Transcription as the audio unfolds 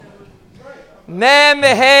Mem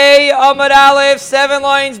Hey Amud Aleph, 7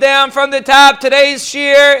 lines down from the top. Today's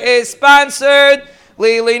shir is sponsored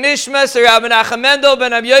Lili Nishmas Rabbi Menachem Mendel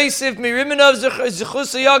Ben Ab Yosef Miriminov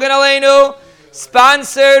Zechus Yogan Aleinu,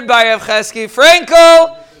 sponsored by Rav Chesky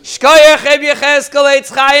Frankel. Shkoyach Reb Yecheskel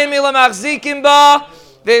Eitz Chaim Ila Machzikim Ba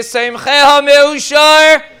V'Seimcheha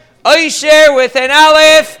Meushar Oisher with an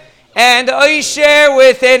Aleph and Oisher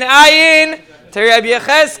with an Ayin to Reb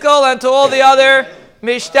Yecheskel and to all the other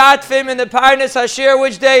Mishtatfim in the Parnas Hashir.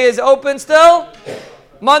 Which day is open still?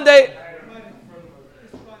 Monday.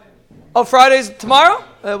 Oh, Friday's tomorrow?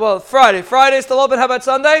 Friday. Friday's still open. How about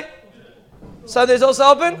Sunday? Sunday's also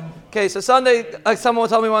open? Okay, so Sunday, someone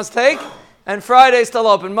told me wants to take. And Friday's still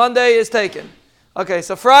open. Monday is taken. Okay,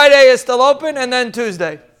 so Friday is still open, and then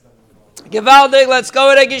Tuesday. Givaldig, let's go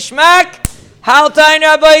with a Gishmak. Haltain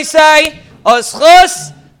Rabbi say,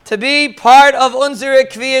 Oschus, to be part of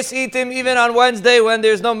Unzire Kviyas Itim, even on Wednesday when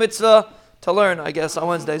there's no mitzvah to learn, I guess, on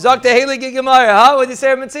Wednesday. Zakte Heli Gigamara, huh? What did you say,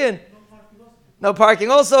 Mitzin? No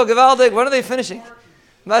parking. Also, Givaldig, when are they finishing?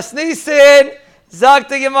 Masnisin,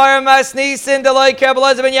 Zakte Gemara Masnisin, the like Rabbi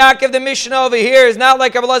Elazar ben Yaakov, the Mishnah over here is not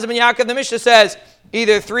like Rabbi Elazar ben Yaakov. The Mishnah says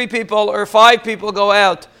either 3 people or 5 people go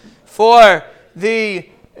out for the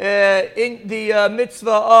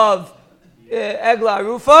mitzvah of Egla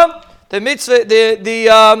Rufa. The mitzvah,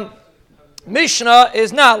 the Mishnah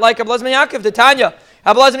is not like Rabbi Elazar ben Yaakov. The Tanya,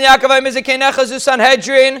 Rabbi Elazar ben Yaakov is a Kenecha zu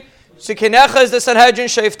Sanhedrin. So Kenecha is the Sanhedrin.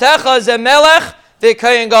 Sheiftecha is a Melech, the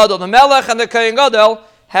Kohen Gadol. The Melech and the Kohen Gadol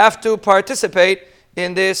have to participate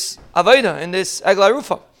in this Avodah, in this Egla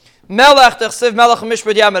Rufa. Melech d'chsiv Melech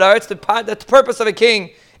Mishpat Yamid. The purpose of a king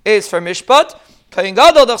is for Mishpat. Kohen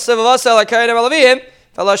Gadol d'chsiv avasel HaKohen HaMalavim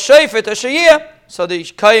v'la Sheifet HaSheyiyah. So the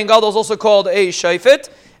Kohen Gadol is also called a Sheifet.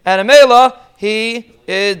 And a Mela,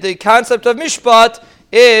 the concept of Mishpat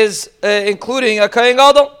is including a Kohen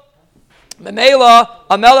Gadol. Mela,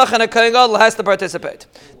 a Melech and a Kohen Gadol has to participate.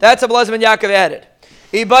 That's what Rabbi Elazar ben Yaakov added.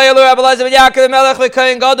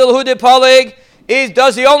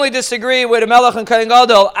 Does he only disagree with a Melech and Kohen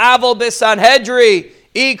Gadol? Aval b'Sanhedri,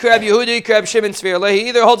 Ikrab Yehuda, Ikrab Shimon Tzvir. He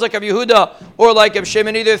either holds like Reb Yehuda or like Reb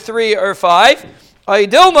Shimon, either 3 or 5.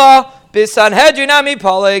 Aidilma b'Sanhedri nami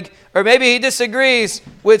Palig. Or maybe he disagrees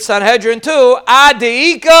with Sanhedrin too.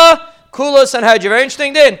 Adeika Kula Sanhedrin. Very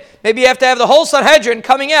interesting then. Maybe you have to have the whole Sanhedrin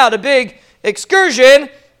coming out, a big excursion,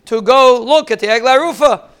 to go look at the Egla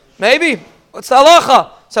Rufa. Maybe. What's the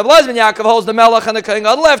halacha? So Rabbi Elazar ben Yaakov holds the Melech and the Kohen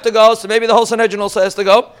Gadol have to go, so maybe the whole Sanhedrin also has to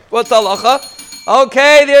go. What's the halacha?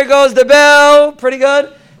 Okay, there goes the bell. Pretty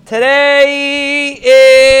good. Today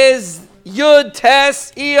is Yud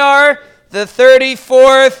Tes Iyar, the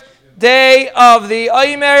 34th day of the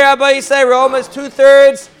Omer Rabbi say. We're almost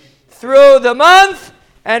 2/3 through the month,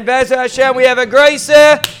 and Be'ez Hashem we have a grace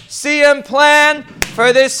Siyam plan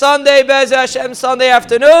for this Sunday, Be'ez Hashem, Sunday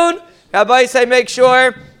afternoon. Rabbi say make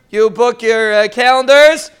sure you book your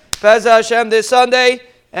calendars, Be'ez Hashem this Sunday,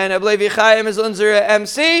 and I believe Yichayim is Unzira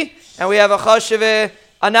MC, and we have a Chashiv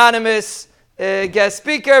anonymous guest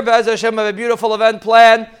speaker. Be'ez Hashem have a beautiful event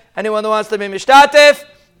plan. Anyone who wants to be Mishtatef,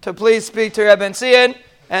 to please speak to Reb Ensian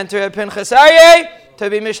and to Reb Pinchas Aryeh to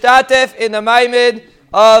be mishtatef in the Maimid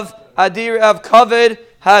of Adir of Kavod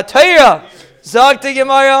HaTorah. Zakti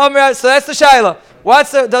Gemara Amra. So that's the Shaila.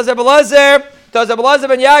 Does Rabbi Elazar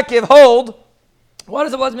ben Yaakov hold? What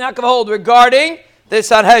does Rabbi Elazar ben Yaakov hold regarding the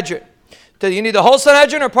Sanhedrin? Do you need the whole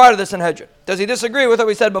Sanhedrin or part of the Sanhedrin? Does he disagree with what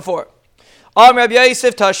we said before? Rabbi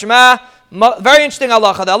Yosef Tashma. Very interesting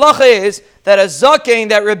halacha. The halacha is that a zaken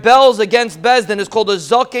that rebels against Bezdin is called a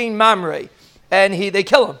zaken mamre. And they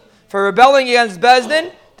kill him. For rebelling against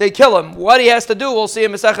Bezdin, they kill him. What he has to do, we'll see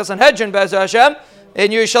in Masechah Sanhedrin, Be'ez Hashem,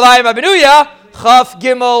 in Yerushalayim Abenuya, Chaf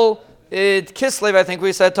Gimel Kislev, I think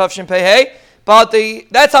we said, Tavshin Pei Hey. But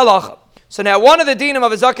that's halacha. So now one of the dinim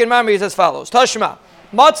of a zaken mamre is as follows. Tashma,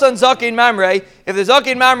 Matzan zaken mamre, if the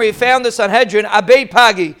zaken mamre found the Sanhedrin, Abei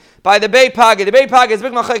Pagi, by the Beit Pagi. The Beit Pagi is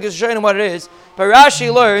big machek is showing him what it is. But Rashi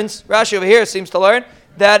over here seems to learn,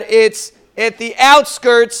 that it's at the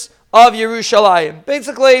outskirts of Yerushalayim.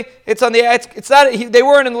 Basically, it's on the. It's not. They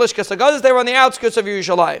weren't in the Lishkas Hagadas. They were on the outskirts of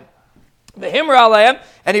Yerushalayim. The Himra Alayim,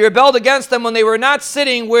 and he rebelled against them when they were not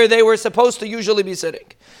sitting where they were supposed to usually be sitting.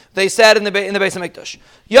 They sat in the Beis Hamikdash.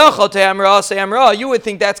 Yachol te'amra se'amra. You would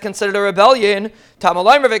think that's considered a rebellion.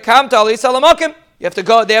 Tamalayim revekamta alisa lamakim. You have to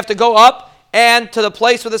go. They have to go up and to the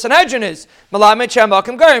place where the Sanhedrin is. Malamet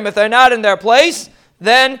shamakim garim. If they're not in their place,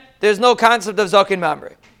 then there's no concept of zaken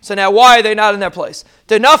mamre. So now, why are they not in their place?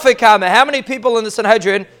 Denafik kama. How many people in the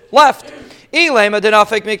Sanhedrin left? Ilema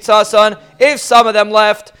denafik miktasan. If some of them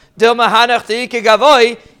left, dilma hanach teike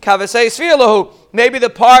gavoy kavasei svilahu. maybe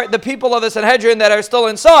the people of the Sanhedrin that are still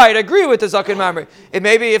inside agree with the Zaken Mamre. It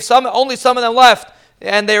may be if only some of them left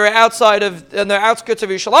and they were outside of, and they're outskirts of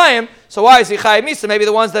Yerushalayim, so why is he Chayim Misa? Maybe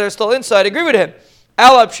the ones that are still inside agree with him.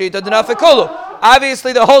 Obviously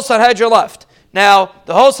the whole Sanhedrin left. Now,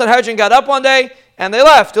 the whole Sanhedrin got up one day and they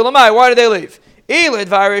left. Why did they leave?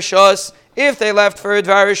 If they left for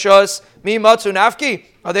Dvar Rishos, mi matzu nafki,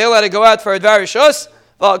 are they allowed to go out for Dvar Rishos?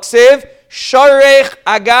 V'aksiv, sharech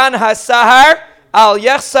agan hasahar al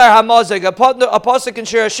yechsar hamazeg. A pasuk in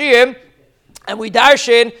Shir Hashiyim, and we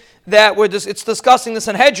darshin that it's discussing the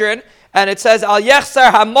Sanhedrin, and it says al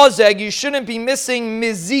yechsar hamazeg. You shouldn't be missing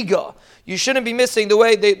miziga. You shouldn't be missing the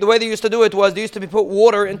way they used to do it was they used to put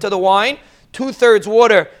water into the wine, 2/3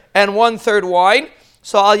 water and 1/3 wine.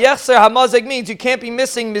 So al yechser hamazeg means you can't be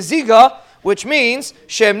missing miziga, which means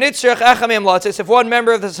shem nitzrach echamim latzis. If one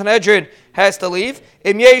member of the Sanhedrin has to leave,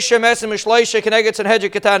 im yeshem esim mishleisha keneged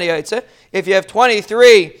Sanhedrin ketani yaitze. If you have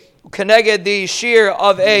 23 keneged the shear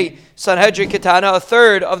of a Sanhedrin ketana, a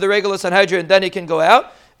third of the regular Sanhedrin, then he can go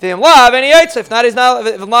out. V'im lav any yaitze. If not, if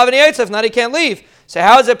not, he can't leave. So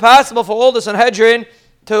how is it possible for all the Sanhedrin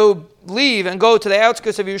to leave and go to the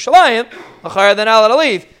outskirts of Yerushalayim? They're not allowed to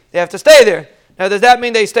leave. They have to stay there. Now, does that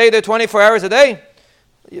mean they stay there 24 hours a day?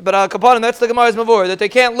 But Kapanim, that's the Gemara's Mavur, that they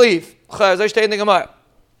can't leave. They stay in the Gemara.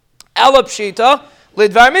 Alap Shita,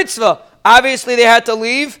 Lidvar Mitzvah. Obviously, they had to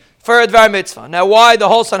leave for a Dvar Mitzvah. Now, why the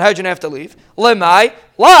whole Sanhedrin have to leave? Lemai,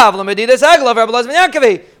 Lav, Lemedidas Aglav, Rabbi Lazman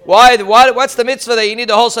Yankavi. What's the mitzvah that you need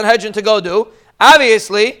the whole Sanhedrin to go do?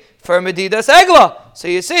 Obviously, for Medidas Egla. So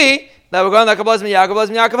you see that we're going like Rabbi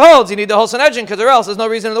Lazman Yaakov holds. You need the whole Sanhedrin because or else there's no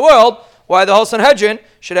reason in the world why the whole Sanhedrin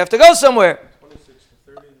should have to go somewhere. 26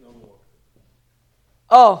 to 30, no more.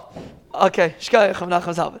 Oh, okay. It's not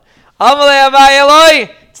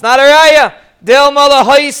a raya.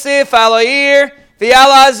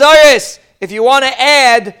 If you want to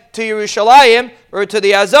add to Yerushalayim or to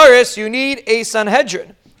the Azaris, you need a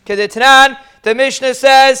Sanhedrin. The Mishnah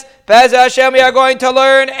says, Bez Hashem, we are going to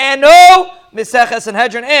learn and know Mesechah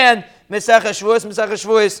Sanhedrin and Mesechah Shavuos. Mesechah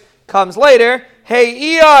Shavuos comes later.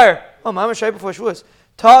 Hey, ER. Oh, Mamash right before Shavuos.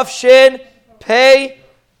 Tav Shin Pei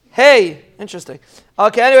Hey. Interesting.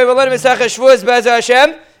 Okay, anyway, we're learning Mesechah Shavuos Bez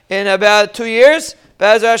Hashem in about 2 years.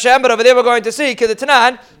 Bez Hashem, but over there we're going to see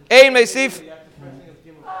Kedetanan Ein Meisif.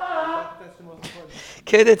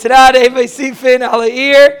 Kedetanan Ein Meisifin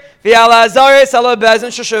Alair V'Ala Azaris Ala Bezin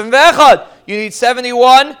Shoshavim V'Echad. You need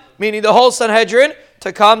 71, meaning the whole Sanhedrin,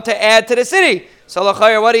 to come to add to the city. So,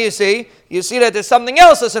 what do you see? You see that there's something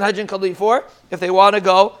else the Sanhedrin could leave for if they want to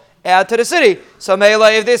go add to the city. So,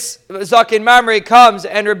 Mela, if this Zakin Mamre comes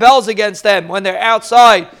and rebels against them when they're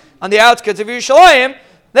outside on the outskirts of Yerushalayim,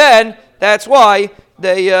 then that's why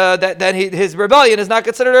his rebellion is not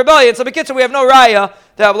considered a rebellion. So, Bekitzer, we have no raya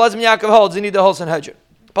that Lazim Yaakov holds. You need the whole Sanhedrin.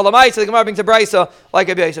 Palamai, the Gemara brings a brisa like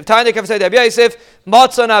Rabbi Yosef. Tanya can say Rabbi Yosef,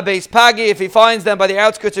 Matzana beis Pagi, if he finds them by the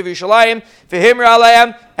outskirts of Yerushalayim, v'himra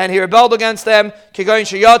alayim, and he rebelled against them, kigoyin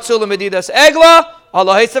sheyatzu l'medidas egla,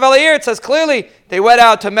 Allah heisav alayir. It says clearly they went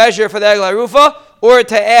out to measure for the egla rufa or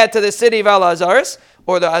to add to the city of Al Azaris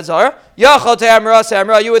or the Azar. Yachal te'amra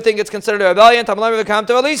se'amra. You would think it's considered a rebellion. Tamalam v'kam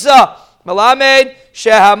to Elisa. Malamed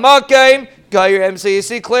shehamakim gayrim. So you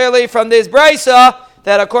see clearly from this brisa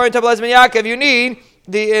that according to Blazman Yaakov, you need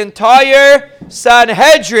the entire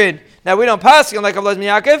Sanhedrin. Now we don't pass it like a Blazman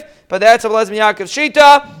Yaakov, but that's a Blazman Yaakov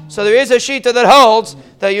Shita. So there is a Shita that holds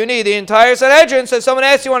that you need the entire Sanhedrin. So if someone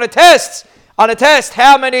asks you on a test,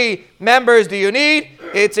 how many members do you need?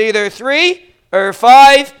 It's either 3 or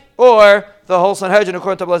 5 or the whole Sanhedrin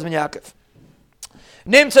according to Blazman Yaakov.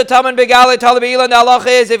 Nimsa Taman Begale Talabilan. The halacha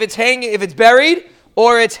is if it's buried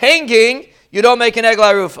or it's hanging, you don't make an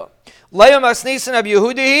Egla Rufa. Layam Asnisan Ab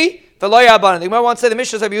Yehudihi. The Gemara wants to say the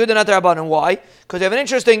Mishnah is Rabbi Yehuda, not the Rabbanan. Why? Because they have an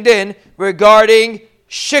interesting din regarding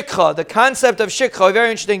shikha, the concept of shikha, a very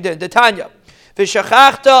interesting din. The Tanya.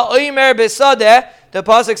 V'shachachta oimer besadeh, the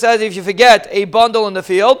pasuk says if you forget a bundle in the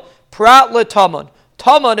field, prat letamon.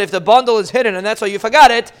 Tamon, if the bundle is hidden and that's why you forgot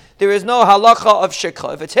it, there is no halacha of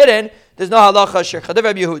shikha. If it's hidden, there's no halacha of shikha. The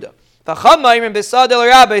Rabbi Yehuda. The Chum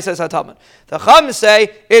say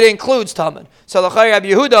it includes Taman. So the Rabbi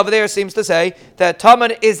Yehuda over there seems to say that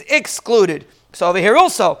Taman is excluded. So over here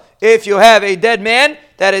also, if you have a dead man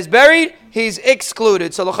that is buried, he's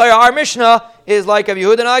excluded. So our Mishnah is like Rabbi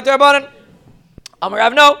Yehuda and like the Rabbanan. Amar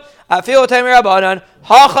Rav no. I feel what Rabbanan.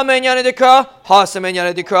 Hacham inyan dikra, hasam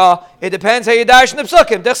inyan dikra. It depends how you dash in the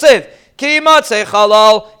psukim. Dechsiv.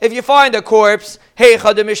 If you find a corpse,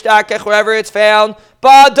 wherever it's found,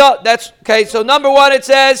 that's okay. So number one, it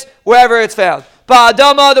says wherever it's found.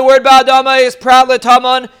 Ba'adama, the word ba'adama is prat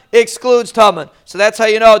l'taman. excludes taman. So that's how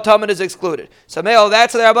you know taman is excluded. So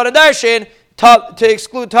that's the Rabbanan Darshan to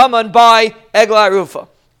exclude taman by egla rufa.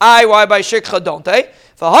 Why by shikcha don't they?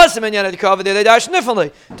 For husband and Yanad they dash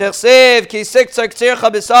differently. Tersev ki siktzar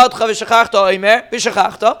k'tzircha b'sadcha v'shechachta oimer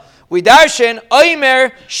b'shechachta. We darshin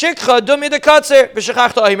oimer shikcha dumi de katzer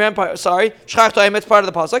b'shechachta oimer. Sorry, shechachta oimer. It's part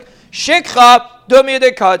of the pasuk. Shikcha dumi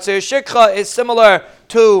de katzer. Shikcha is similar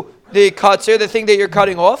to the katzer, the thing that you're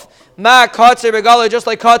cutting off. Ma katzer begaloi, just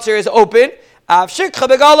like katzer is open. Av shikcha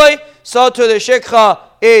begaloi, so to the shikcha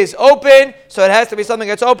is open. So it has to be something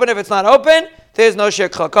that's open. If it's not open, there's no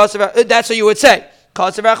shikcha. That's what you would say.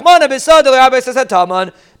 That's why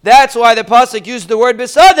the pasuk used the word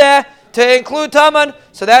bisadeh to include taman.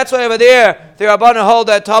 So that's why over there the Rabbanan hold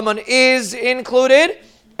that taman is included,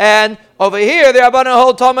 and over here the Rabbanan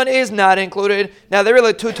hold taman is not included. Now they're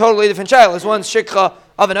really two totally different shilas. One's shikha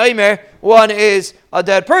of an oimer, one is a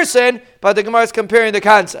dead person, but the Gemara is comparing the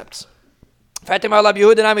concepts. Why doesn't Rabbi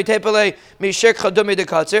Yehuda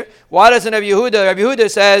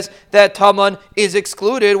says that taman is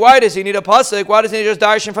excluded? Why does he need a pasuk? Why doesn't he just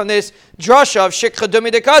darshan from this drasha of shikcha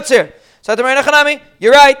dumi de katzer?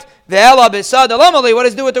 You're right. What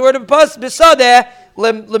does it do with the word of bisadeh?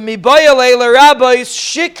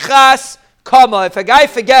 If a guy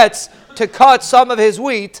forgets to cut some of his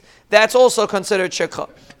wheat, that's also considered shikha.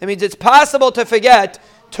 It means it's possible to forget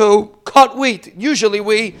to cut wheat. Usually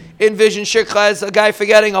we envision shikha as a guy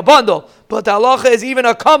forgetting a bundle, but the halacha is even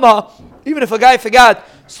a kama, even if a guy forgot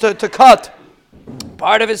to cut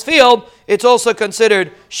part of his field, it's also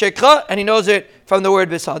considered shikha, and he knows it from the word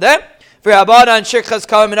bisadeh. For Rabbanan shikha's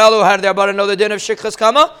kama minalu, how did the Rabbanan know the din of shikha's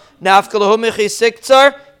kama? Nafkalahu michi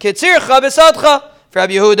siktzar kitzircha bisadcha. For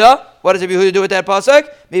Rabbi Yehuda, what does Rabbi Yehuda do with that pasuk?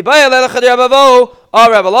 Mibaya lelechad Rabbavu,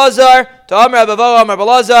 Rabbi Lazar, to Rabbi Rabbavu, Rabbi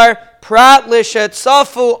Lazar, prat lishet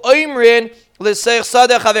safu oimrin l'seich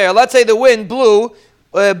sadeh chaver. Let's say the wind blew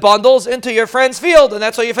bundles into your friend's field, and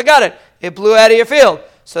that's why you forgot it. It blew out of your field.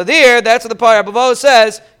 So there, that's what the Rabbi Rabbavu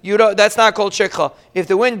says. That's not called shikha. If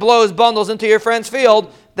the wind blows bundles into your friend's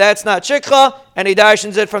field, that's not shikha, and he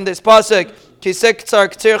darshans it from this pasuk. Kisek tzar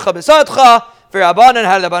k'tzircha b'sadcha. For Rabbanan,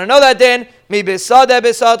 how did Rabbanan know that then? Mi bisadeh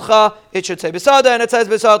bisadcha. It should say bisadeh, and it says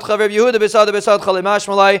bisadcha. Rabbi Yehuda bisadeh bisadcha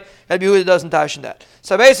limashmalai. Rabbi Yehuda doesn't darshan that.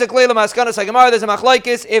 So basically, l'maskanas hagemara, there's a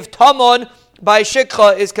machlokes if taman by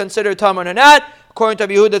shikha is considered taman or not. According to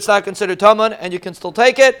Rabbi Yehuda, it's not considered taman, and you can still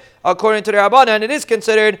take it. According to the Rabbanan, it is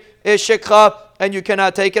considered shikha, and you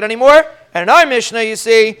cannot take it anymore. And in our Mishnah, you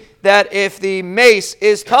see that if the mace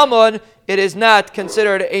is taman, it is not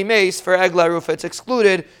considered a mace for egla rufa. It's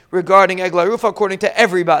excluded regarding egla rufa according to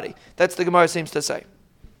everybody. That's the Gemara seems to say.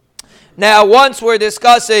 Now, once we're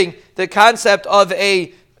discussing the concept of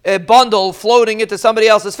a bundle floating into somebody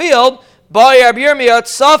else's field, let's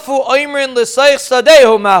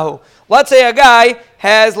say a guy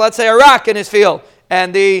has, a rock in his field,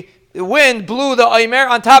 and the wind blew the oimer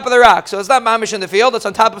on top of the rock. So it's not mamish in the field, it's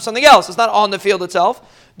on top of something else. It's not on the field itself.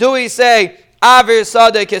 Do we say avir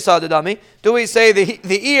sadeh kesad dami? Do we say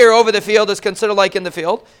the ear over the field is considered like in the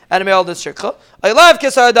field? And male is shikha. I love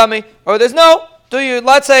kesad dami. Or there's no. Do you?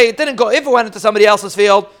 Let's say it didn't go. If it went into somebody else's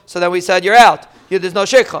field, so then we said you're out. There's no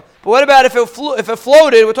shikha. But what about if it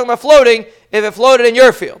floated? We're talking about floating. If it floated in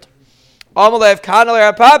your field, amalev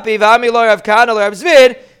kanal papi v'ami lo rav kanal rav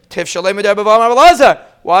zvid tifshalei midar b'vam Lazar.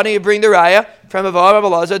 Why don't you bring the raya from b'vam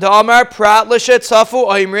Lazar to Amar prat l'shet safu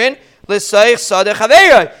oimrin?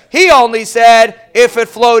 He only said if it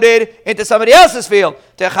floated into somebody else's field.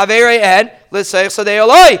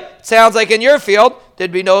 Sounds like in your field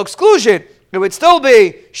there'd be no exclusion. It would still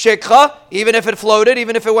be shikha, even if it floated,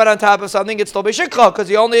 even if it went on top of something, it'd still be shikha, because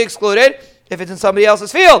you only excluded if it's in somebody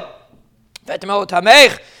else's field.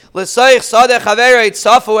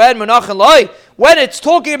 When it's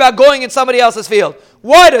talking about going in somebody else's field,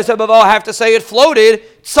 why does the Bava have to say it floated?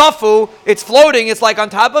 Tzafu, it's floating, it's like on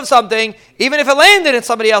top of something, even if it landed in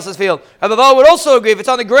somebody else's field. Rabbi Bava would also agree if it's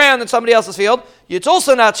on the ground in somebody else's field, it's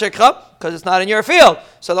also not shikha, because it's not in your field.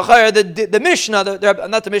 So the Mishnah,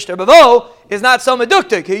 not the Mishnah, Rabbi Bava is not so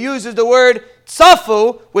meduktik. He uses the word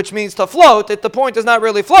tzafu, which means to float. The point is not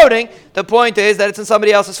really floating, the point is that it's in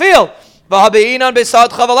somebody else's field. If it's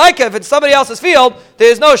somebody else's field,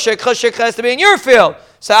 there's no shikha. Shikha has to be in your field.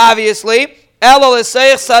 So obviously,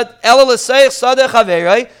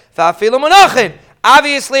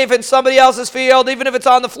 obviously, if it's somebody else's field, even if it's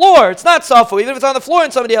on the floor, it's not safu. Even if it's on the floor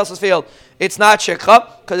in somebody else's field, it's not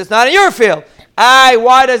shikha because it's not in your field.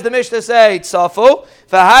 Why does the Mishnah say tzafu?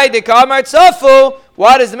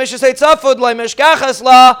 Why does the Mishnah say tzafu?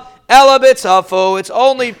 It's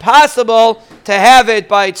only possible to have it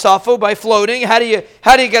by tzafu, by floating. How do you get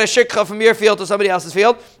a shikha from your field to somebody else's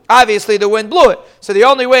field? Obviously, the wind blew it. So the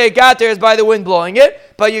only way it got there is by the wind blowing it.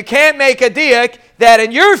 But you can't make a diak that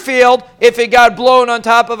in your field, if it got blown on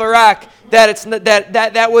top of a rack,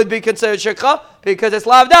 that would be considered shikha, because it's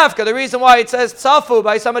lav dafka. The reason why it says tzafu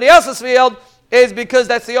by somebody else's field is because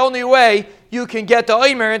that's the only way you can get the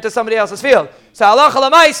oimer into somebody else's field. So halacha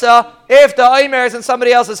l'maisa, if the oimer is in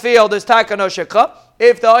somebody else's field, there's taka no shikha.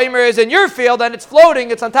 If the oimer is in your field and it's floating,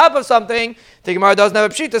 it's on top of something, the Gemara doesn't have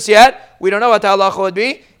a pshitas yet. We don't know what the halacha would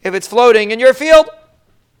be. If it's floating in your field,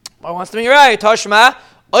 what wants to be right? Tashma,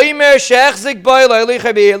 oimer shechzik boy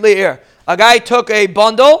lo'elicha bi'ir. A guy took a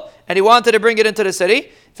bundle and he wanted to bring it into the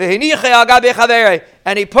city. And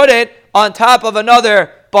he put it on top of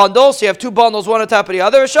another bundle. So you have two bundles, one on top of the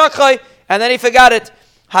other. And then he forgot it.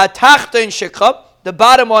 The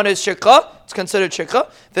bottom one is shikha. It's considered shikha.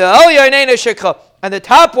 And the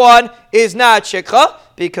top one is not shikha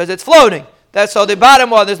because it's floating. That's so the bottom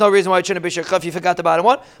one, there's no reason why it shouldn't be shikha if you forgot the bottom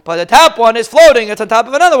one. But the top one is floating. It's on top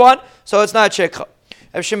of another one. So it's not shikha.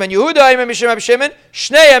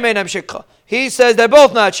 He says they're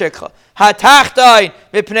both not shikha.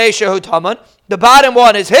 The bottom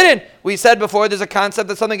one is hidden. We said before there's a concept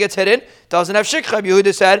that something gets hidden. Doesn't have shikha.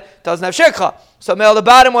 Yehuda said doesn't have shikha. So the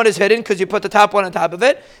bottom one is hidden because you put the top one on top of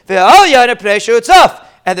it.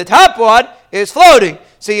 And the top one is floating.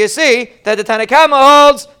 So you see that the Tanakama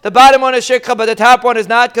holds the bottom one is shikha, but the top one is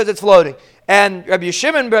not because it's floating. And Rabbi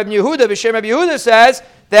Shimon, Rabbi Yehuda says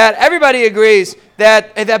that everybody agrees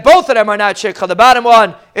that both of them are not shikha. The bottom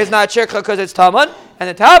one is not shikha because it's taman, and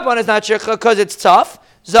the top one is not shikha because it's tough.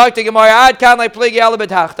 Zok the Gemara ad kan like pligi ala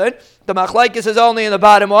betachton. The machlekes is only in the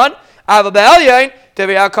bottom one. Ava be'elyain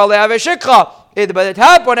tevi akol have a shikha. But the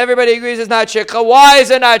top one, everybody agrees is not shikha. Why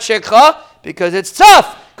is it not shikha? Because it's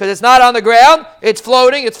tough. Because it's not on the ground. It's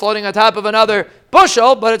floating. It's floating on top of another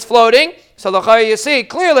bushel, but it's floating. So you see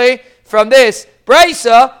clearly from this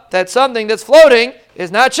brisa that something that's floating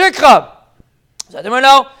is not shikha.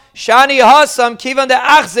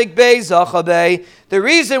 The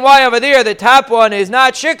reason why over there the top one is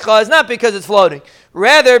not shikha is not because it's floating.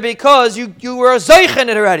 Rather because you were zeichen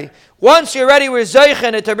it already. Once you're ready with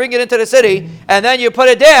zeichen it to bring it into the city, and then you put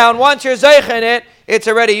it down, once you're zeichen it, it's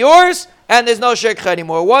already yours, and there's no shikha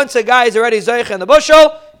anymore. Once a guy is already zeichen the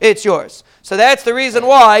bushel, it's yours. So that's the reason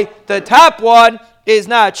why the top one is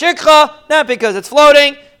not shikha, not because it's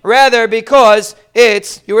floating, rather because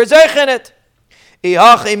you were zeichen it. Why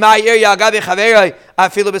the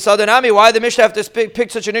Mishnah have to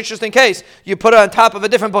pick such an interesting case? You put it on top of a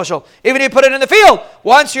different bushel. Even if you put it in the field,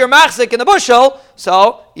 once you're machzik in the bushel,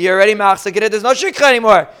 so you're already machzik in it, there's no shikha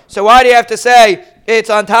anymore. So why do you have to say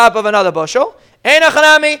it's on top of another bushel?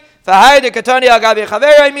 The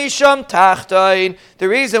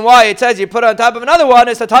reason why it says you put it on top of another one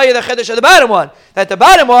is to tell you the chiddush of the bottom one. That the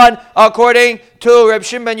bottom one, according to Reb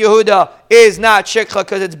Shimon ben Yehuda, is not shikha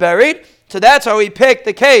because it's buried. So that's how we picked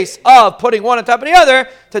the case of putting one on top of the other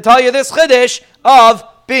to tell you this chiddush of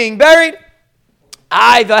being buried.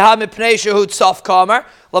 The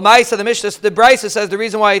Mishnah, the Brisa says the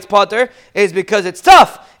reason why it's potter is because it's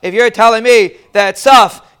tough. If you're telling me that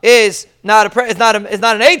saf is not an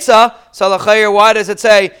eitzah, so l'chayir, why does it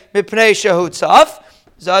say mipnei shehu tzaf?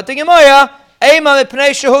 Zati Gemara, ema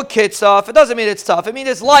mipnei shehu kitzaf. It doesn't mean it's tough. It means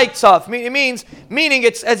it's like tzaf. Meaning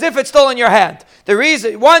it's as if it's still in your hand. The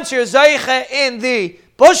reason, once you're zeiche in the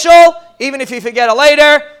bushel, even if you forget it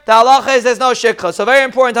later, the halacha is there's no shikha. So very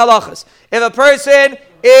important halachas. If a person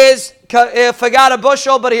forgot a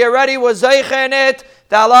bushel, but he already was zeiche in it,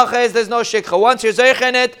 the halacha is there's no shikha. Once you're zeiche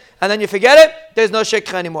in it, and then you forget it, there's no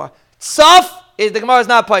shikha anymore. Tzaf is the Gemara is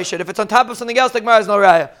not paishit. If it's on top of something else, the Gemara is no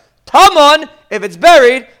raya. Taman, if it's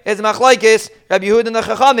buried, is machlaikis Rabbi Yehuda and the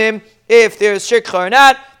Chachamim. If there's shikha or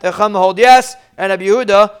not, the Chachamim hold yes, and Rabbi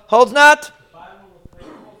Yehuda holds not.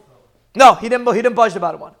 No, he didn't budge the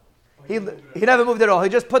bottom one. He never moved at all. He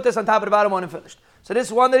just put this on top of the bottom one and finished. So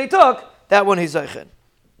this one that he took, that one he's zeichin.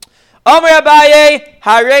 Amar Abaye,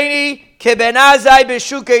 Hareini kebenazai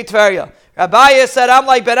b'shukei Tveria. Abaye said, I'm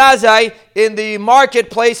like Benazai in the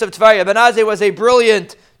marketplace of Tveria. Benazai was a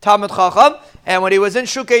brilliant Talmud Chacham, and when he was in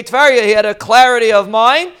Shukei Tveria, he had a clarity of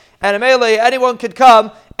mind, and immediately anyone could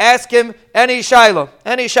come, ask him any shayla.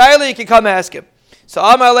 Any shayla, you could come ask him. So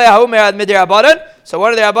one of the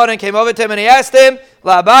Rabbanan came over to him and he asked him,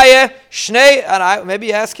 La'abaye, Shnei, and maybe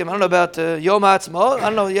you asked him, I don't know about Yom HaAtzmaut, I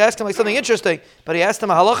don't know, you asked him like something interesting, but he asked him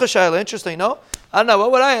a halacha shayla, interesting, no? I don't know,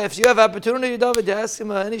 what would if you have opportunity, David, you ask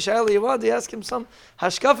him any shayla you want, you ask him some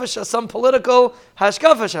hashkafasha, some political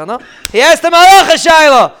hashkafasha, no? He asked him halacha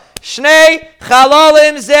shayla, Shnei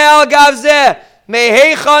chalalim ze al gav ze,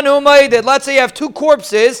 Mehechan umaydid. Let's say you have two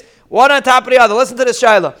corpses, one on top of the other. Listen to this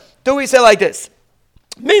shaila. Do we say like this?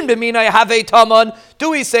 Min b'minay have a taman.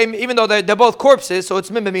 Do we say, even though they're both corpses, so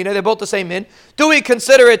it's min b'minay, they're both the same min. Do we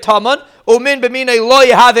consider it taman? Or min b'minay lo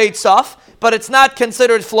have a tzaf, but it's not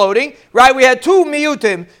considered floating, right? We had two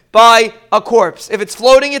miyutim by a corpse. If it's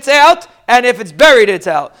floating, it's out, and if it's buried, it's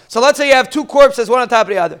out. So let's say you have two corpses, one on top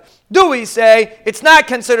of the other. Do we say it's not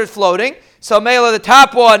considered floating? So Mela, the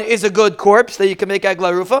top one is a good corpse that you can make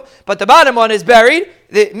Egla Rufa, but the bottom one is buried.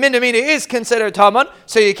 The Minamina is considered Taman,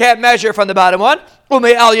 so you can't measure from the bottom one.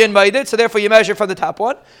 Ume Alyan Maidid, so therefore you measure from the top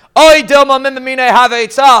one. Oy Dilma Minamina have a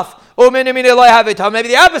tzaf. Minamina lo have a taman. Maybe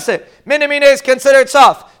the opposite. Minamina is considered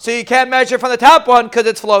soft, so you can't measure from the top one because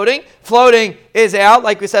it's floating. Floating is out,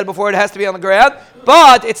 like we said before, it has to be on the ground,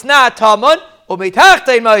 but it's not taman.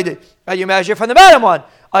 Umetachtein Maidid. And you measure from the bottom one.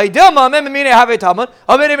 Maybe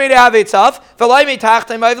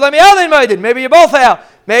you both out.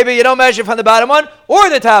 Maybe you don't measure from the bottom one or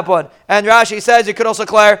the top one. And Rashi says you could also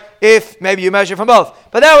declare if maybe you measure from both.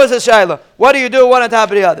 But that was a shayla. What do you do one on top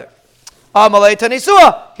of the other?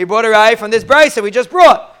 He brought a raya from this brayse that we just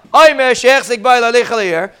brought.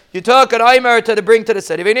 You took an aimer to bring to the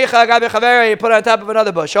city. You put it on top of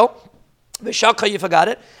another bushel. V'shakha, you forgot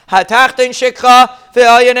it. Hatachtin shikha,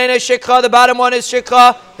 v'ayanena shikha. The bottom one is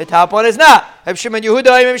shikha. The top one is not. Reb Shimon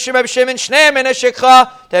Yehuda, Reb Shimon Shneim in a shikha.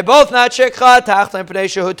 They're both not shikha. Tachtin pnei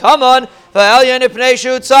shehu taman, v'ayanena pnei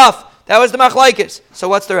shehu tzaf. That was the machlaikis. So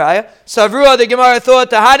what's the raya? Savrua, the Gemara thought,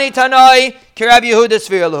 Tahani Tanai, Kirab Yehuda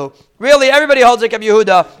Svirlu. Really, everybody holds like Reb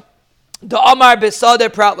Yehuda. The Amar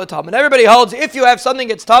Besade Prat Taman. Everybody holds, if you have something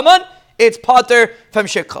that's taman, it's pater from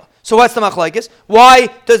shikha. So what's the machlaikis? Why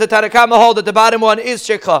does the Tanakama hold that the bottom one is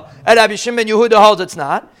shikha and Rabbi Shimon Yehuda holds it's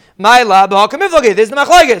not? This is the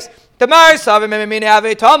machlaikis. The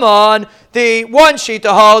one shita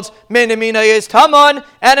holds minamina is taman,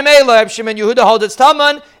 and a male Rabbi Shimon Yehuda holds it's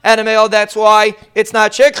taman, and a male that's why it's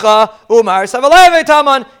not shikha. Umar savaleve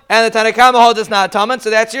taman, and the Tanakama holds it's not taman.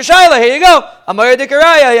 So that's your shaila. Here you go. Amar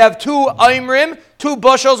dikaraya. You have two aimrim, two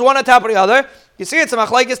bushels, one on top of the other. You see, it's a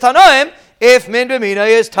machlaikis tanoim if min b'mina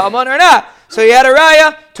is taman or not. So he had a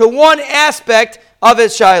raya to one aspect of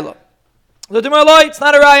his shaila. It's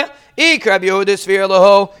not a raya. If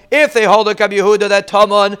they hold a Reb Yehuda that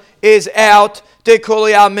taman is out,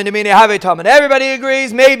 everybody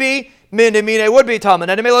agrees maybe min b'mina would be taman,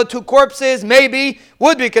 and the middle of two corpses maybe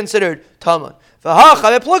would be considered taman. They're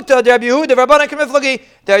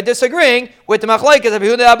disagreeing with the machlekes of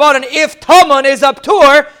Yehuda Rabbanan if taman is up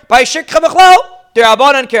tur by shikha b'chlal. They're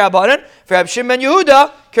Rabbanan k'Rabbanan. For Reb Shimon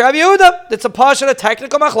Yehuda k'Rab Yehuda. That's a portion of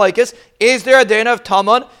technical machlekes. Is there a din of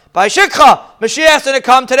taman by shikha? Mashiach's going to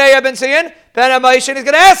come today. I've been seeing Ben Amaishin is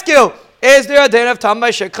going to ask you, is there a din of taman by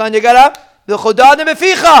shikha? And you got the chudadim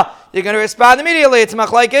beficha. You're going to respond immediately. It's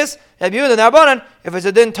machlekes Reb Yehuda and Rabbanan. If it's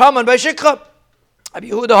a din taman by shikha, Reb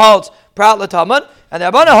Yehuda holds prat l'taman, and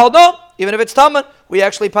the Rabbanan hold no. Even if it's taman, we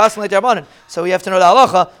actually pass like the Rabbanan. So we have to know the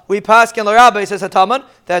halacha. We pass in the rabbi says a taman.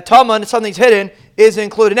 That taman, something's hidden, is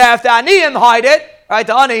included. Now, if the aniyim hide it, right?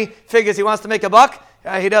 The ani figures he wants to make a buck.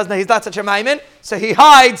 He doesn't. He's not such a maimin, so he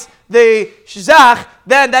hides the shizach.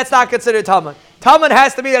 Then that's not considered taman. Taman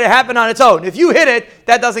has to be that it happened on its own. If you hit it,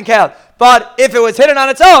 that doesn't count. But if it was hidden on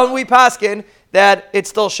its own, we paskin that it's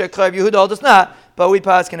still shikha. Yehuda does not, but we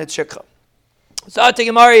paskin it's shikha.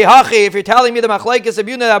 If you're telling me the machlekes of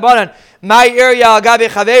Yuna Rabbanan, my area agabi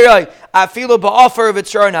chaveroi afilu ba'offer of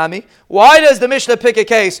its sharnami. Why does the Mishnah pick a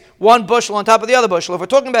case, one bushel on top of the other bushel? If we're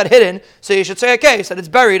talking about hidden, so you should say a case that it's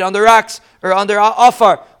buried under rocks or under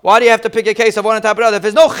offer. Why do you have to pick a case of one on top of the other? If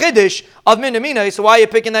there's no chiddush of minamina, so why are you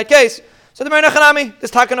picking that case? So the Mernachanami, this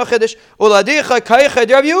taka no chiddush. Uladicha kaicha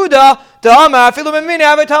Rav Yehuda da'ama afilu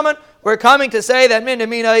minamina avetaman. We're coming to say that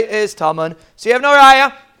minamina is taman. So you have no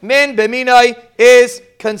raya. Min b'minai is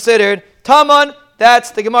considered taman. That's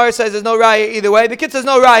the Gemara says there's no raya either way. Because there's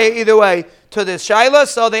no raya either way to this shaila.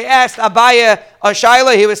 So they asked Abaya a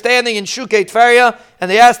shaila. He was standing in Shukei Tferia, and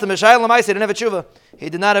they asked him a shaila. He didn't have a tshuva. He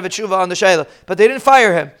did not have a tshuva on the shaila, but they didn't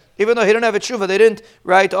fire him, even though he didn't have a tshuva. They didn't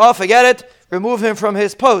write, "Oh, forget it, remove him from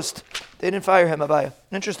his post." They didn't fire him. Abaya.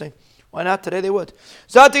 Interesting. Why not? Today they would.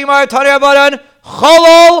 Zati Gemara Tani Rabbanan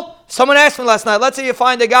Cholol. Someone asked me last night. Let's say you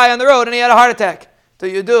find a guy on the road and he had a heart attack. Do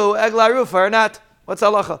you do egla rufa or not? What's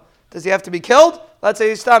halacha? Does he have to be killed? Let's say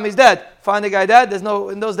he's dead. Find the guy dead.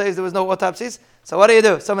 In those days there was no autopsies. So what do you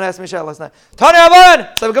do? Someone asked me last night. Tani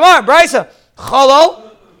Rabbanan. So Gemara, Brisa.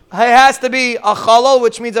 Cholol. He has to be a cholol,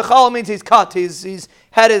 which means a cholol means he's cut. His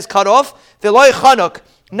head is cut off. V'loy chanuk.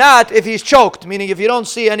 Not if he's choked, meaning if you don't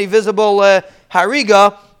see any visible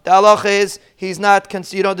hariga, the halacha is he's not.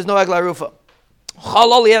 There's no egla rufa.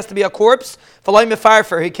 Chalal, he has to be a corpse. V'loy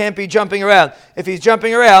mefarfer, he can't be jumping around. If he's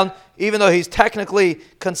jumping around, even though he's technically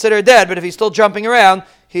considered dead, but if he's still jumping around,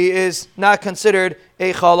 he is not considered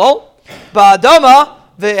a chalal. Ba'adama,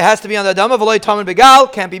 it has to be on the adama. V'loy tamen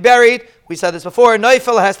begal, can't be buried. We said this before.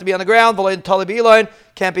 Neifel, it has to be on the ground. V'loy talib iloin,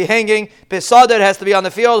 can't be hanging. Besada, it has to be on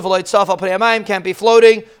the field. V'loy tzaf al pnei hamayim, can't be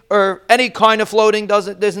floating, or any kind of floating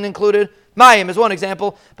isn't included. Mayim is one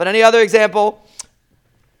example, but any other example.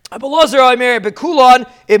 Abelazar Bekulon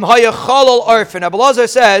im haya chalal arfin. Abelazar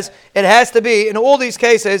says it has to be in all these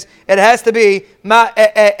cases. It has to be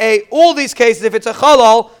all these cases. If it's a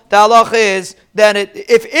chalal, the halacha is then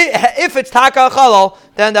if it's taka chalal,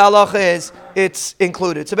 then the halacha is it's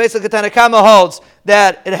included. So basically, Tanakama holds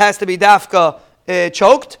that it has to be dafka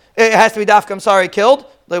choked. It has to be dafka. Killed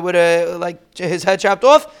with like his head chopped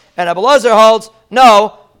off. And Abelazar holds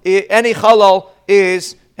no. Any chalal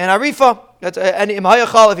is an arifa. That's any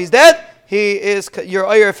imhayachal. If he's dead, he is your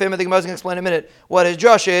ayah of him. I think I'm going to explain in a minute what his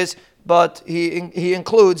drush is, but he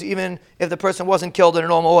includes even if the person wasn't killed in a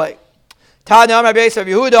normal way. Tanya Amar Beisav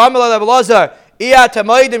Yehuda Amalad Abelazar Iya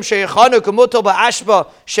Tamaydim Sheichanu Kumutal Ba'ashba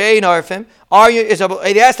Shein Arfim.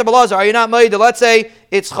 He asked Abelazar, are you not made? Let's say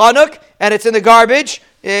it's chanuk and it's in the garbage.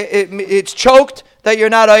 It's choked that you're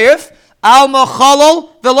not ayif. Alma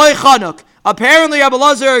Chalal Veloy Chanuk. Apparently,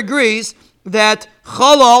 Abelazar agrees that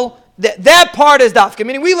chalal. That part is dafka,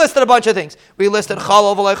 meaning we listed a bunch of things. We listed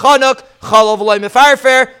chalal v'lay chanuk, chalal v'lay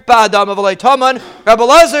mefarfer, ba'adam v'lay taman. Rabbi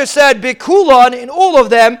Lazar said bikulon in all of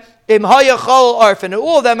them, im haya chalal arfin. In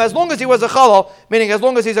all of them, as long as he was a chalal, meaning as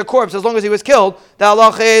long as he's a corpse, as long as he was killed, the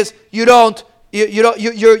halacha is you do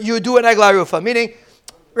an egla rufa. Meaning,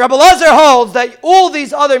 Rabbi Lazar holds that all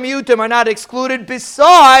these other miyutim are not excluded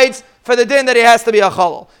besides for the din that he has to be a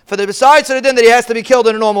chalal. Besides for the din that he has to be killed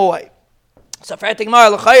in a normal way. So for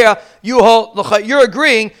Gemara l'chayra, you're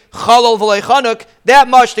agreeing chalal v'lei chanuk. That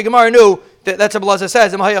much the Gemara knew. That's what Abelazar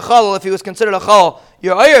says. If he was considered a chalal,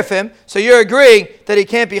 you're ayif him. So you're agreeing that he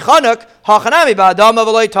can't be chanuk. Hachanami ba'adama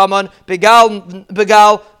v'lei taman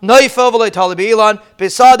begal noifel v'lei talibi ilan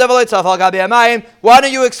besada v'lei tzafal gabi amayim. Why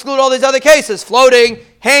don't you exclude all these other cases? Floating,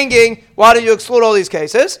 hanging. Why don't you exclude all these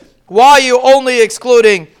cases? Why are you only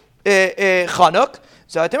excluding chanuk?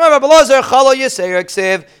 So the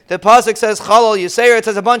pasuk says chalal yiseir. It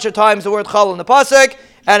says a bunch of times the word chalal in the pasuk,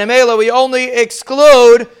 and in Mela we only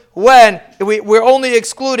exclude when we're only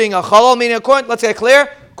excluding a chalal. Meaning, let's get clear.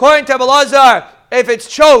 According to Abelazar, if it's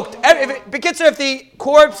choked, if the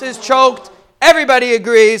corpse is choked, everybody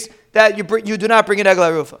agrees that you do not bring an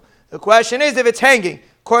egla rufa. The question is if it's hanging.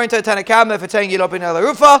 According to Tanakama, if it's hanging, you don't bring an egla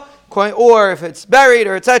rufa, or if it's buried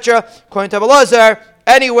or etc. According to Abelazar,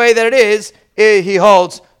 any way that it is. He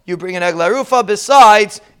holds you bring an egla rufa.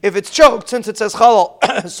 Besides, if it's choked, since it says chalal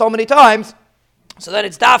so many times, so then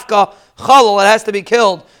it's dafka chalal. It has to be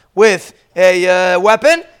killed with a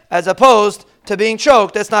weapon, as opposed to being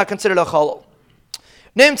choked. That's not considered a chalal.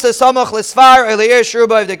 Nimtza samach lesfar eliyir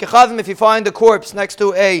shruba v'dekechavim. If you find the corpse next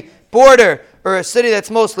to a border or a city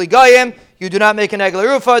that's mostly goyim, you do not make an egla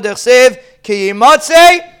rufa. Dechsev ki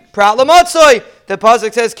yimatzei prat lamatzoi. The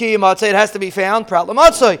pasuk says ki yimatzei, it has to be found prat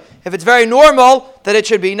lamatzoi. If it's very normal that it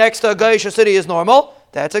should be next to a goyish city is normal,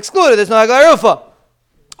 that's excluded. There's no egla rufa.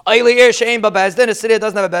 Eiliyir shein babezdin, a city that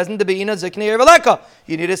doesn't have a bezdin, debeina zikneir v'leka.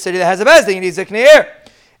 You need a city that has a bezdin. You need zikneir.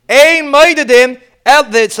 Ein maidadim.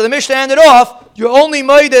 So the Mishnah ended off. You're only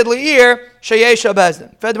maided leir sheyesh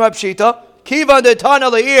bezdin. Fedma pshita. Kiva de tana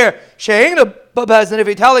leir shein bezdin. If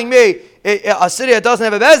you're telling me a city that doesn't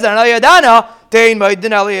have a bezdin, ayadana dein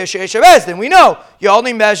maidin leir sheyesh bezdin. We know you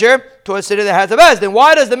only measure to a city that has a bezdin.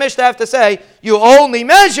 Why does the Mishnah have to say you only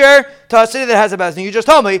measure to a city that has a bezdin? You just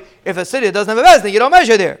told me if a city that doesn't have a bezdin, you don't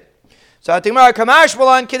measure there. So Atimar Kamash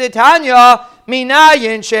Balan Kiditanya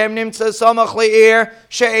Minayin Shem Nimtza Samach Leir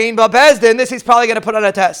Shein Babezdin. This he's probably going to put on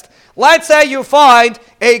a test. Let's say you find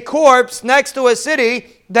a corpse next to a city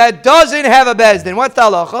that doesn't have a bezdin. What's the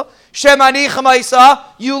halacha? Shemani Chamaisa.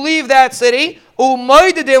 You leave that city.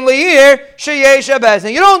 Umaydidim Leir Sheyesh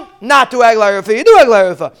Bezdin. You don't not do Egla Rufa. You do Egla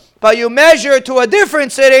Rufa, but you measure to a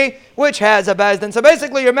different city which has a bezdin. So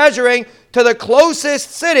basically, you're measuring to the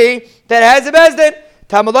closest city that has a bezdin.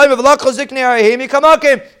 Even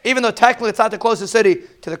though technically it's not the closest city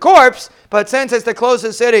to the corpse, but since it's the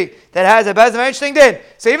closest city that has a bezdin, interesting din.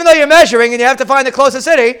 So even though you're measuring and you have to find the closest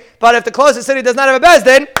city, but if the closest city does not have a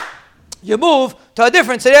bezdin, you move to a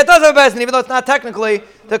different city that does have a bezdin, even though it's not technically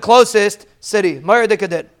the closest city.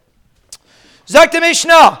 Zakta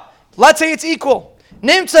Mishnah. Let's say it's equal.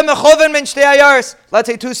 Let's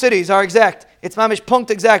say two cities are exact. It's mamish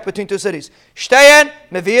punkt exact between two cities. Shteyen,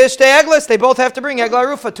 mevias, shtey eglis. They both have to bring egla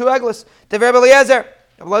rufa, two eglis. Dever Eliezer.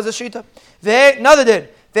 Rabbi Elazar shita. Another din.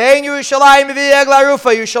 Ve'ein Yerushalayim mevi egla rufa.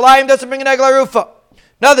 Yerushalayim doesn't bring an egla rufa.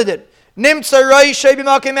 Another din. Nimtza roishay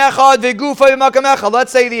b'makom echad ve'gufa b'makom echad.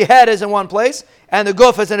 Let's say the head is in one place and the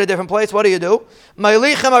guf is in a different place. What do?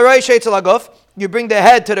 Ma'lichem haroishay tzal haguf. You bring the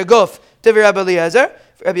head to the guf. Tivir Rabbi Eliezer.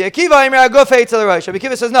 Rabbi Akiva Imer haguf tzal haroish. Rabbi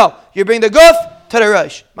Akiva says no. You bring the guf to the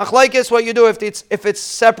rosh. Machlaikis, what you do if it's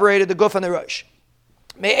separated, the guf and the rosh.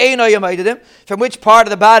 From which part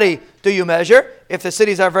of the body do you measure? If the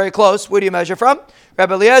cities are very close, where do you measure from?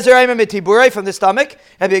 Rabbi Eliezer Aimer mitibure from the stomach.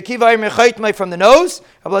 Rabbi Akiva Aimer chaytmai from the nose.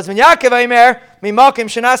 Rabbi Elazar ben Yaakov Aimer mimakim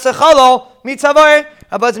shenasa chalol mitzavar.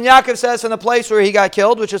 Rabbi Elazar ben Yaakov says from the place where he got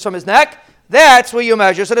killed, which is from his neck. That's where you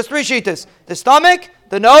measure. So there's three shitas: the stomach,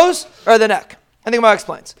 the nose, or the neck. And the Gemara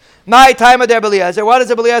explains. My time of Rabbi Eliezer. What does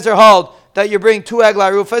Rabbi Eliezer hold that you bring two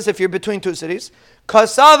egla rufas if you're between two cities? He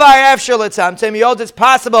holds it's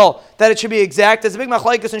possible that it should be exact. There's a big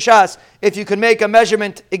machlokes in Shas if you can make a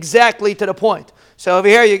measurement exactly to the point. So over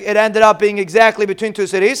here, it ended up being exactly between two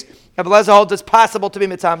cities. Rabbi Eliezer holds it's possible to be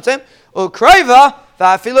mitzamtzim. Ukreva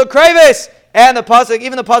va'afilu krevis. And the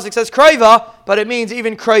pasuk says kreva, but it means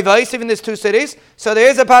even krevis, even there's two cities. So there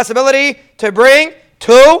is a possibility to bring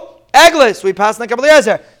two eglis. We pass on Rabbi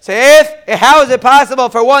Eliezer. So how is it possible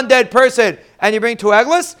for one dead person and you bring two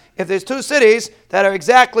eglis? If there's two cities that are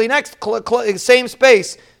exactly next, same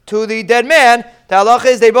space to the dead man, the halach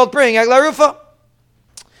is they both bring egla rufa.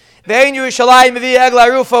 Ve'ein Yerushalayim mevi egla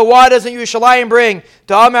rufa. Why doesn't Yerushalayim bring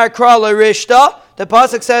the Amar Kra l'rishta? The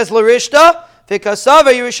pasuk says l'rishta.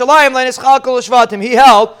 V'kasava Yerushalayim le'nischalkol l'shvatim. He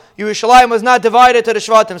held Yerushalayim was not divided to the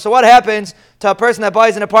shvatim. So what happens to a person that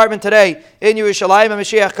buys an apartment today in Yerushalayim and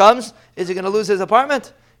Mashiach comes? Is he going to lose his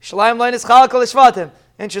apartment? Yerushalayim le'nischalkol l'shvatim.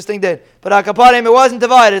 Interesting did. But Akapadim, it wasn't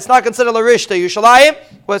divided. It's not considered Larishta. Yerushalayim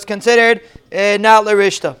was considered not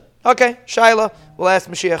Larishta. Okay, Shaila. We'll ask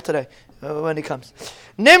Mashiach today when he comes.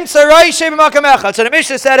 Nimtza Raishe b'makam echad. So the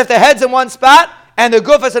Mishnah said if the head's in one spot and the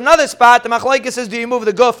guf is another spot, the machlokes says do you move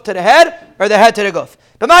the guf to the head or the head to the guf?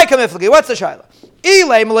 B'may kamiflagi. What's the Shaila? If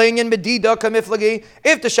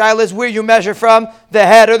the shaila is where you measure from, the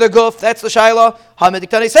head or the guf, that's the shaila.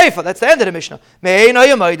 That's the end of the Mishnah.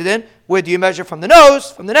 Where do you measure from the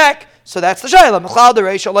nose, from the neck? So that's the shaila.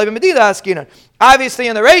 Obviously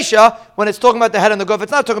in the Reisha, when it's talking about the head and the guf,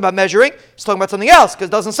 it's not talking about measuring, it's talking about something else, because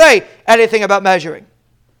it doesn't say anything about measuring.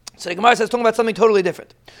 So the Gemara says it's talking about something totally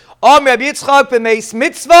different. The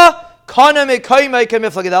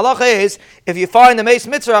halacha is, if you find the Meis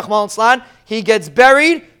Mitzvah, he gets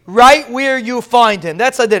buried right where you find him.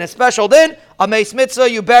 That's a din, a special din. A Meis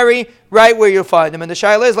Mitzvah, you bury right where you find him. And the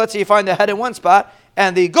shaila is, let's say you find the head in one spot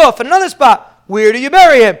and the guf in another spot. Where do you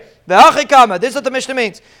bury him? This is what the Mishnah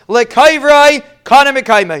means. When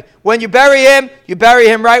you bury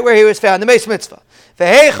him right where he was found, the Meis Mitzvah.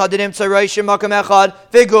 What do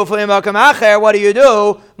you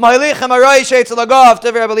do?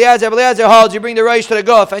 The Eliezer holds, you bring the Reish to the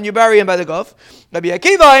Guf and you bury him by the Guf. Rabbi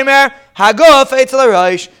Akiva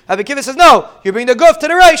says no, you bring the Guf to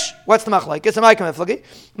the Reish. What's the machlok? It's a ma'ikam eflagi.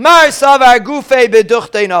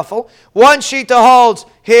 One shita holds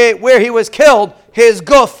where he was killed, his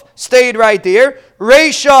Guf stayed right there.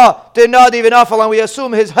 Reisha did not even afal, and we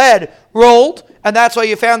assume his head rolled. And that's why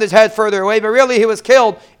you found his head further away. But really, he was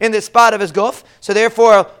killed in the spot of his guf. So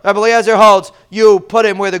therefore, Rabbi Eliezer holds, you put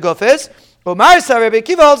him where the guf is. But Marsa, Rabbi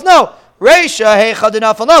Akiva holds, no. Reisha heichad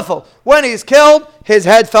nafal. When he's killed, his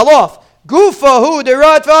head fell off. Gufahu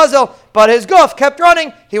derat vazel. But his guf kept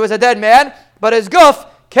running. He was a dead man, but his guf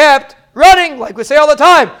kept running, like we say all the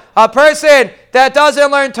time. A person that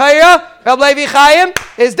doesn't learn Torah, Rabbi Levi Chaim,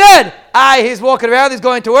 is dead. He's walking around, he's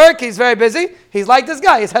going to work, he's very busy. He's like this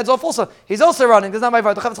guy, his head's off also. He's also running. This is not my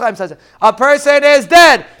fault. The Chavetz Chaim says it. A person is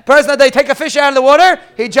dead. A person that they take a fish out of the water,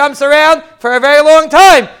 he jumps around for a very long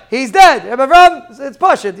time. He's dead. It's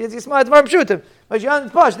posh. It's Dvarim Shutim.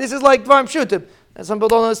 It's posh. This is like Dvarim Shutim. And some people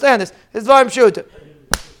don't understand this. It's Dvarim Shutim.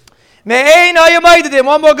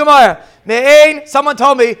 One more Gemara. Someone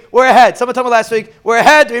told me we're ahead. Someone told me last week we're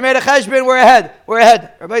ahead. We made a cheshbon. We're ahead.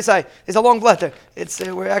 Everybody say it's a long letter.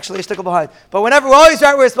 We're actually a stickle behind. But whenever we're always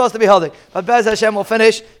right, we're supposed to be holding. But Bez Hashem will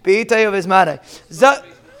finish. Beitay of his maneh.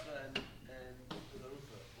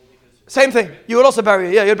 Same thing. You would also bury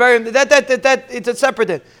him. Yeah, you'd bury him. That it's a separate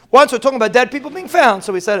thing. Once we're talking about dead people being found,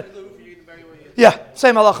 so we said, yeah,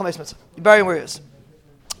 same halacha mitzvah. You bury him where he is.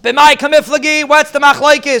 B'mai kamiflagi, what's the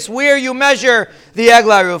machlaikis? Where you measure the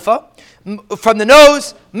egla rufa? From the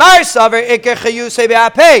nose, mar saver iker chayusei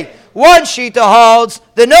be'apei. One shita holds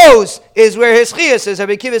the nose is where his chiyus is.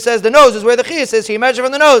 Rabbi Akiva says the nose is where the chiyus is. So you measure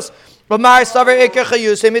from the nose. But mar saver iker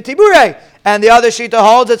chayusei mitibure. And the other shita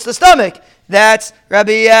holds it's the stomach. That's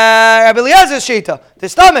Rabbi Eliezer's shita. The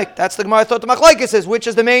stomach, that's the Gemara thought the machlekes is, which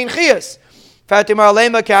is the main chiyas.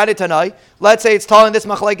 Let's say it's telling this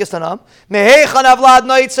machlekes tanam. Mehechan avlad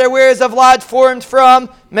noitzer, where is avlad formed from?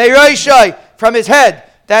 Meiroshai, from his head.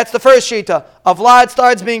 That's the first shita. Avlad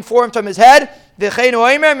starts being formed from his head. V'cheinu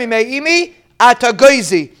oimer mimeimi ata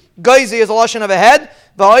goizi. Goizi is a lashon of a head.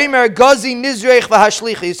 V'oimer gozi nizreich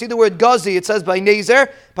v'hashlichi. You see the word gozi, it says by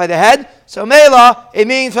nezer, by the head. So mela, it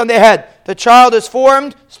means from the head. The child is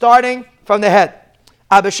formed starting from the head.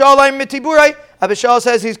 Abishal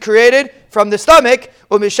says he's created from the stomach,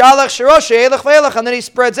 and then he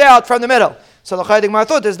spreads out from the middle. So the Chaydik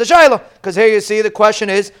Marthut is the Shaila, because here you see the question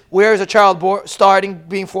is, where is a child starting,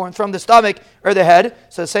 being formed, from the stomach or the head?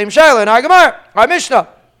 So the same Shaila in our Gemara, our Mishnah.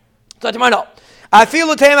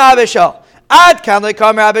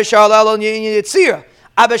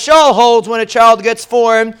 Abishal holds when a child gets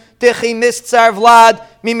formed,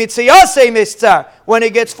 when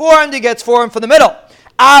it gets formed from the middle.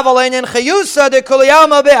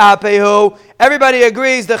 Everybody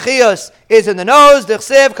agrees the chiyus is in the nose. The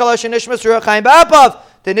nishmas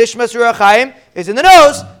ruach chaim is in the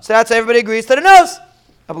nose. So that's everybody agrees to the nose.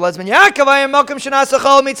 Abelazman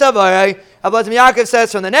Yaakov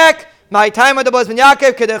says from the neck. My time with the Abelazman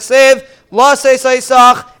Yaakov kedechsev lasei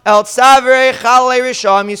saisach el tzavre chalei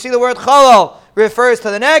risham. You see the word chalal refers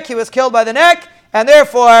to the neck. He was killed by the neck, and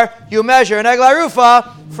therefore you measure an egla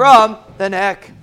rufa from the neck.